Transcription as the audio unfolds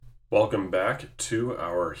Welcome back to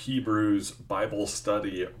our Hebrews Bible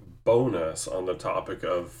study bonus on the topic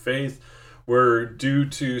of faith, where due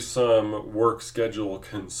to some work schedule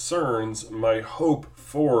concerns, my hope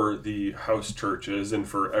for the house churches and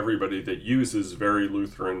for everybody that uses Very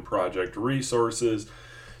Lutheran Project resources,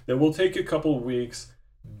 that we'll take a couple weeks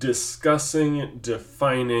discussing,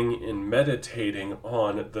 defining, and meditating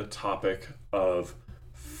on the topic of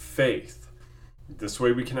faith. This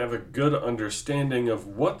way we can have a good understanding of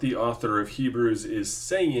what the author of Hebrews is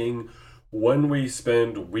saying when we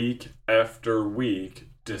spend week after week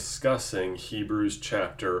discussing Hebrews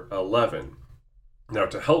chapter 11. Now,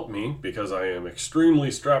 to help me, because I am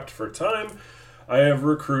extremely strapped for time, I have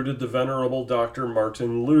recruited the Venerable Dr.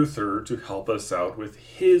 Martin Luther to help us out with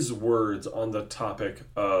his words on the topic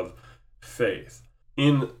of faith.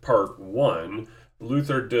 In part 1,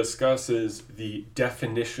 Luther discusses the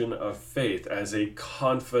definition of faith as a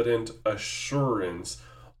confident assurance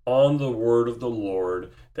on the word of the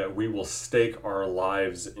Lord that we will stake our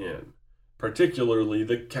lives in. Particularly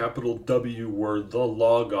the capital W word, the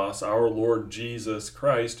Logos, our Lord Jesus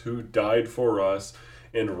Christ, who died for us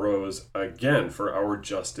and rose again for our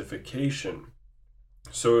justification.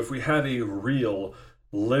 So if we have a real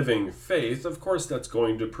living faith, of course that's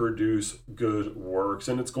going to produce good works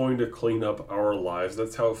and it's going to clean up our lives.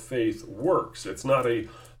 That's how faith works. It's not a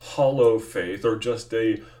hollow faith or just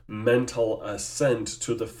a mental assent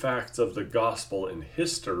to the facts of the gospel and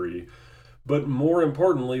history, but more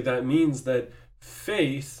importantly, that means that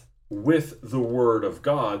faith with the word of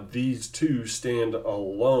God, these two stand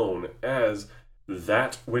alone as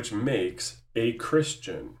that which makes a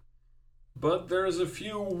Christian. But there's a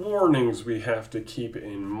few warnings we have to keep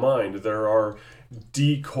in mind. There are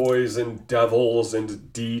decoys and devils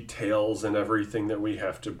and details and everything that we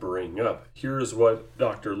have to bring up. Here's what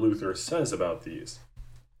Dr. Luther says about these.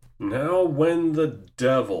 Now, when the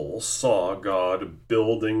devil saw God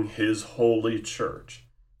building his holy church,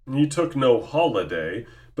 he took no holiday,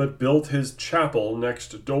 but built his chapel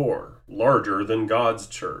next door, larger than God's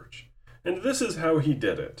church. And this is how he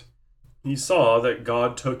did it. He saw that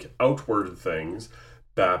God took outward things,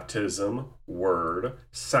 baptism, word,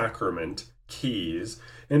 sacrament, keys,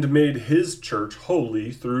 and made his church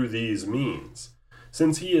holy through these means.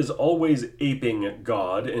 Since he is always aping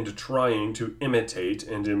God and trying to imitate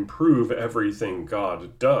and improve everything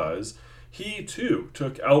God does, he too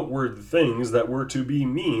took outward things that were to be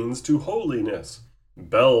means to holiness.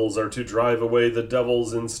 Bells are to drive away the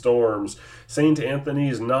devils in storms. St.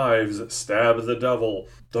 Anthony's knives stab the devil.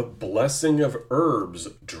 The blessing of herbs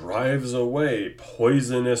drives away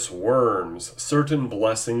poisonous worms. Certain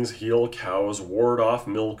blessings heal cows, ward off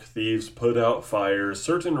milk thieves, put out fires.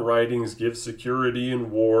 Certain writings give security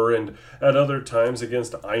in war, and at other times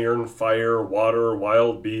against iron, fire, water,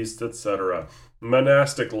 wild beasts, etc.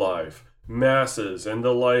 Monastic life, masses, and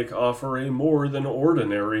the like offer a more than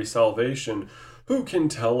ordinary salvation. Who can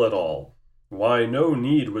tell it all? Why, no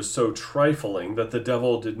need was so trifling that the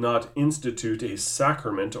devil did not institute a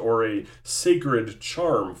sacrament or a sacred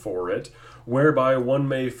charm for it, whereby one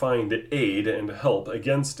may find aid and help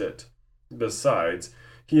against it. Besides,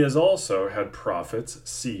 he has also had prophets,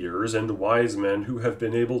 seers, and wise men who have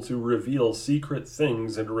been able to reveal secret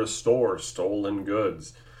things and restore stolen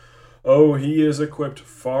goods. Oh, he is equipped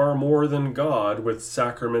far more than God with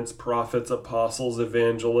sacraments, prophets, apostles,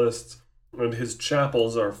 evangelists, and his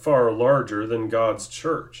chapels are far larger than God's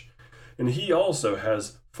church. And he also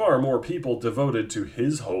has far more people devoted to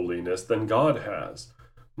his holiness than God has.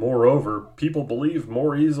 Moreover, people believe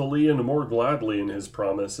more easily and more gladly in his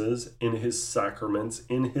promises, in his sacraments,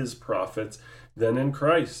 in his prophets, than in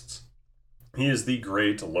Christ's. He is the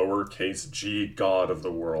great lowercase g God of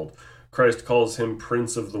the world. Christ calls him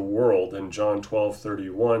Prince of the world in John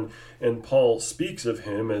 12:31, and Paul speaks of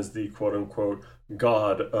him as the quote-unquote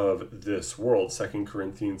God of this world, 2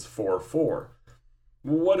 Corinthians 4:4.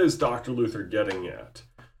 What is Dr. Luther getting at?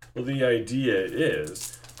 Well, the idea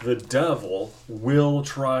is the devil will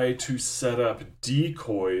try to set up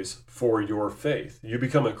decoys for your faith. You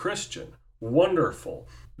become a Christian. Wonderful.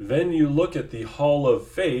 Then you look at the Hall of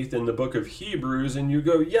Faith in the book of Hebrews and you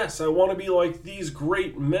go, yes, I want to be like these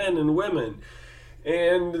great men and women.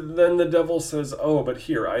 And then the devil says, oh, but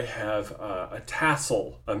here I have a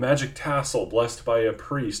tassel, a magic tassel blessed by a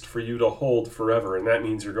priest for you to hold forever, and that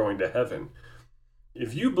means you're going to heaven.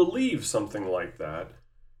 If you believe something like that,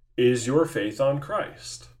 is your faith on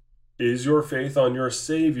Christ? Is your faith on your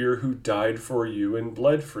Savior who died for you and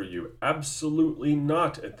bled for you? Absolutely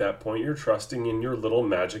not. At that point, you're trusting in your little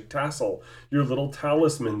magic tassel, your little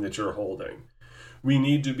talisman that you're holding. We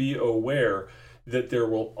need to be aware that there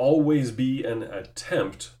will always be an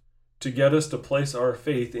attempt to get us to place our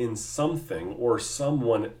faith in something or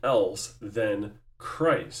someone else than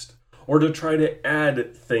Christ, or to try to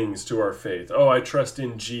add things to our faith. Oh, I trust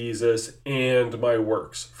in Jesus and my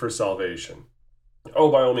works for salvation.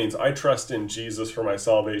 Oh, by all means, I trust in Jesus for my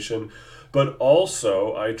salvation, but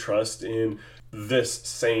also I trust in this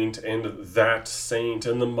saint and that saint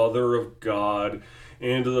and the Mother of God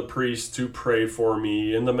and the priests who pray for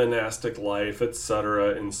me and the monastic life,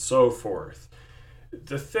 etc., and so forth.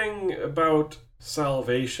 The thing about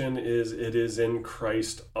salvation is it is in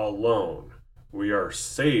Christ alone. We are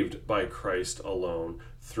saved by Christ alone,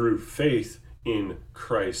 through faith in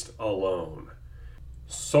Christ alone.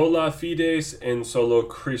 Sola fides in solo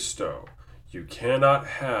Christo. You cannot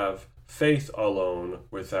have faith alone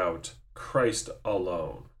without Christ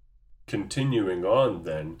alone. Continuing on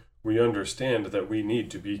then, we understand that we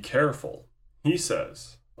need to be careful. He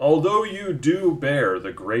says, although you do bear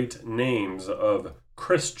the great names of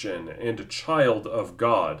Christian and child of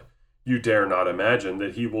God, you dare not imagine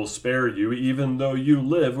that he will spare you even though you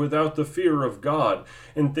live without the fear of God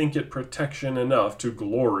and think it protection enough to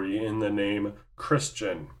glory in the name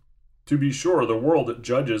Christian. To be sure, the world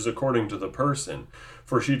judges according to the person,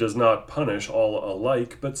 for she does not punish all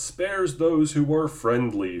alike, but spares those who are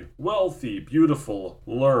friendly, wealthy, beautiful,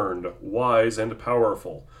 learned, wise, and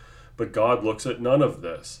powerful. But God looks at none of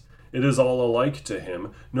this. It is all alike to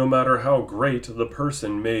him, no matter how great the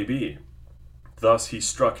person may be. Thus he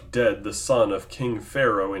struck dead the son of King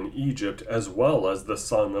Pharaoh in Egypt, as well as the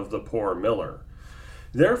son of the poor miller.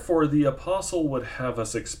 Therefore the apostle would have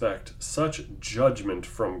us expect such judgment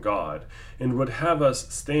from God, and would have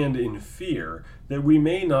us stand in fear, that we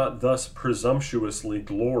may not thus presumptuously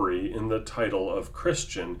glory in the title of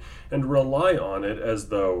Christian, and rely on it as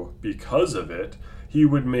though, because of it, he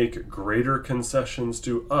would make greater concessions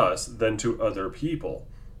to us than to other people.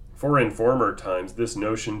 For in former times this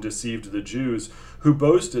notion deceived the Jews, who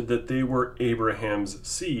boasted that they were Abraham's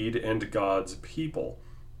seed and God's people.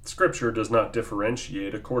 Scripture does not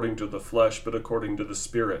differentiate according to the flesh, but according to the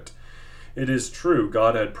Spirit. It is true,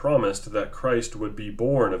 God had promised that Christ would be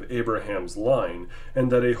born of Abraham's line,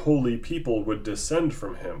 and that a holy people would descend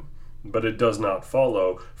from him. But it does not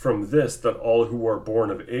follow from this that all who are born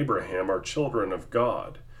of Abraham are children of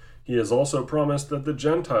God. He has also promised that the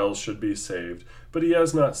Gentiles should be saved, but he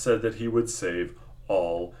has not said that he would save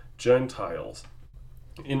all Gentiles.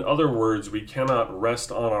 In other words, we cannot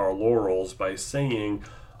rest on our laurels by saying,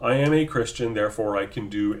 I am a Christian, therefore I can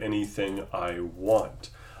do anything I want.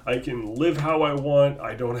 I can live how I want.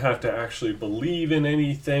 I don't have to actually believe in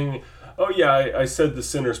anything. Oh yeah, I said the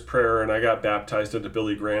sinner's prayer and I got baptized at a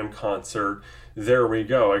Billy Graham concert. There we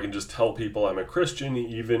go. I can just tell people I'm a Christian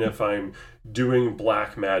even if I'm doing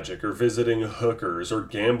black magic or visiting hookers or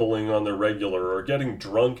gambling on the regular or getting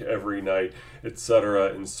drunk every night,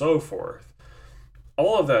 etc. and so forth.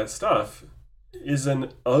 All of that stuff is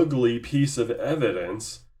an ugly piece of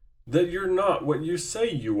evidence that you're not what you say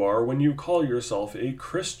you are when you call yourself a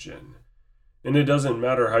Christian. And it doesn't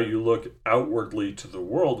matter how you look outwardly to the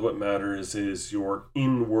world. What matters is your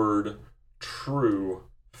inward, true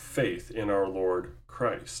faith in our Lord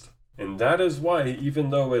Christ. And that is why,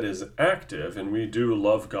 even though it is active, and we do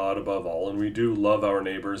love God above all, and we do love our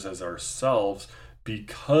neighbors as ourselves,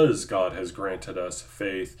 because God has granted us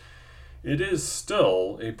faith, it is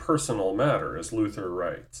still a personal matter, as Luther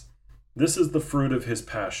writes. This is the fruit of his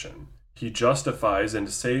passion. He justifies and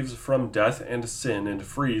saves from death and sin and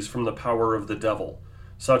frees from the power of the devil.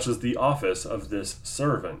 Such is the office of this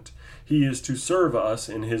servant. He is to serve us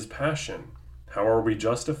in his passion. How are we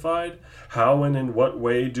justified? How and in what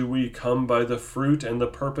way do we come by the fruit and the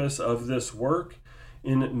purpose of this work?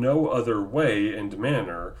 In no other way and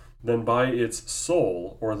manner than by its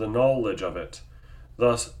soul or the knowledge of it.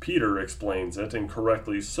 Thus Peter explains it, and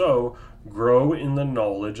correctly so, grow in the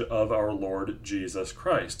knowledge of our Lord Jesus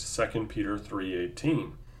Christ, 2 Peter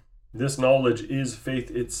 3:18. This knowledge is faith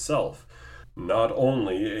itself, not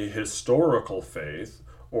only a historical faith,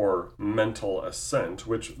 or mental assent,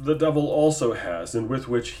 which the devil also has, and with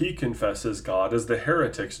which he confesses God as the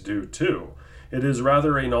heretics do too. It is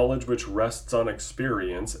rather a knowledge which rests on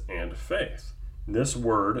experience and faith. This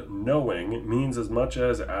word, knowing, means as much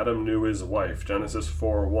as Adam knew his wife, Genesis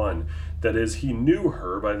 4:1. That is, he knew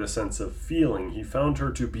her by the sense of feeling. He found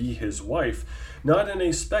her to be his wife, not in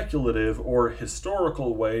a speculative or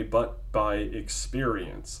historical way, but by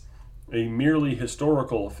experience. A merely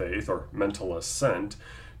historical faith, or mental assent,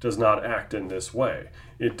 does not act in this way.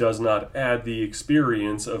 It does not add the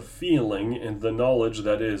experience of feeling and the knowledge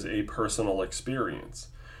that is a personal experience.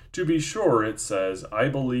 To be sure, it says, I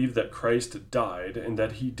believe that Christ died and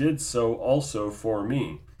that he did so also for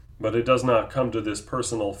me. but it does not come to this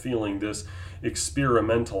personal feeling, this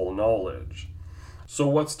experimental knowledge. So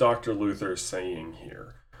what's Dr. Luther saying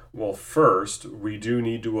here? Well, first, we do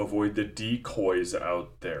need to avoid the decoys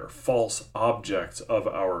out there, false objects of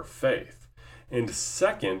our faith. And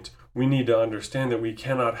second, we need to understand that we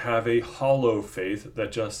cannot have a hollow faith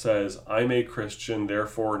that just says, I'm a Christian,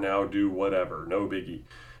 therefore now do whatever, no biggie.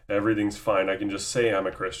 Everything's fine. I can just say I'm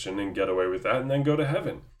a Christian and get away with that and then go to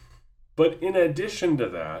heaven. But in addition to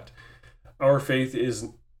that, our faith is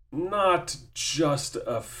not just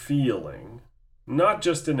a feeling, not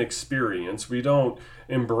just an experience. We don't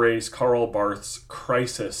embrace Karl Barth's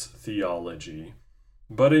crisis theology,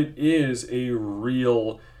 but it is a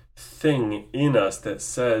real thing in us that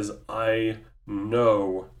says, I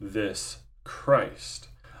know this Christ.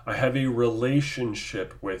 I have a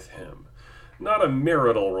relationship with him. Not a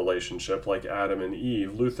marital relationship like Adam and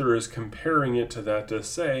Eve. Luther is comparing it to that to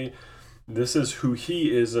say, this is who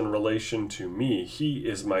he is in relation to me. He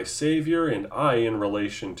is my Savior, and I, in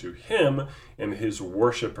relation to him, am his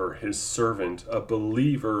worshiper, his servant, a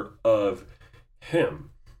believer of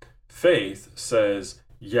him. Faith says,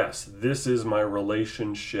 yes, this is my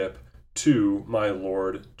relationship to my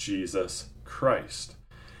Lord Jesus Christ.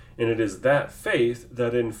 And it is that faith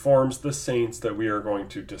that informs the saints that we are going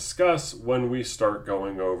to discuss when we start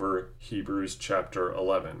going over Hebrews chapter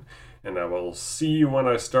 11. And I will see you when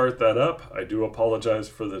I start that up. I do apologize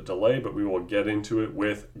for the delay, but we will get into it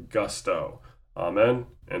with gusto. Amen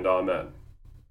and amen.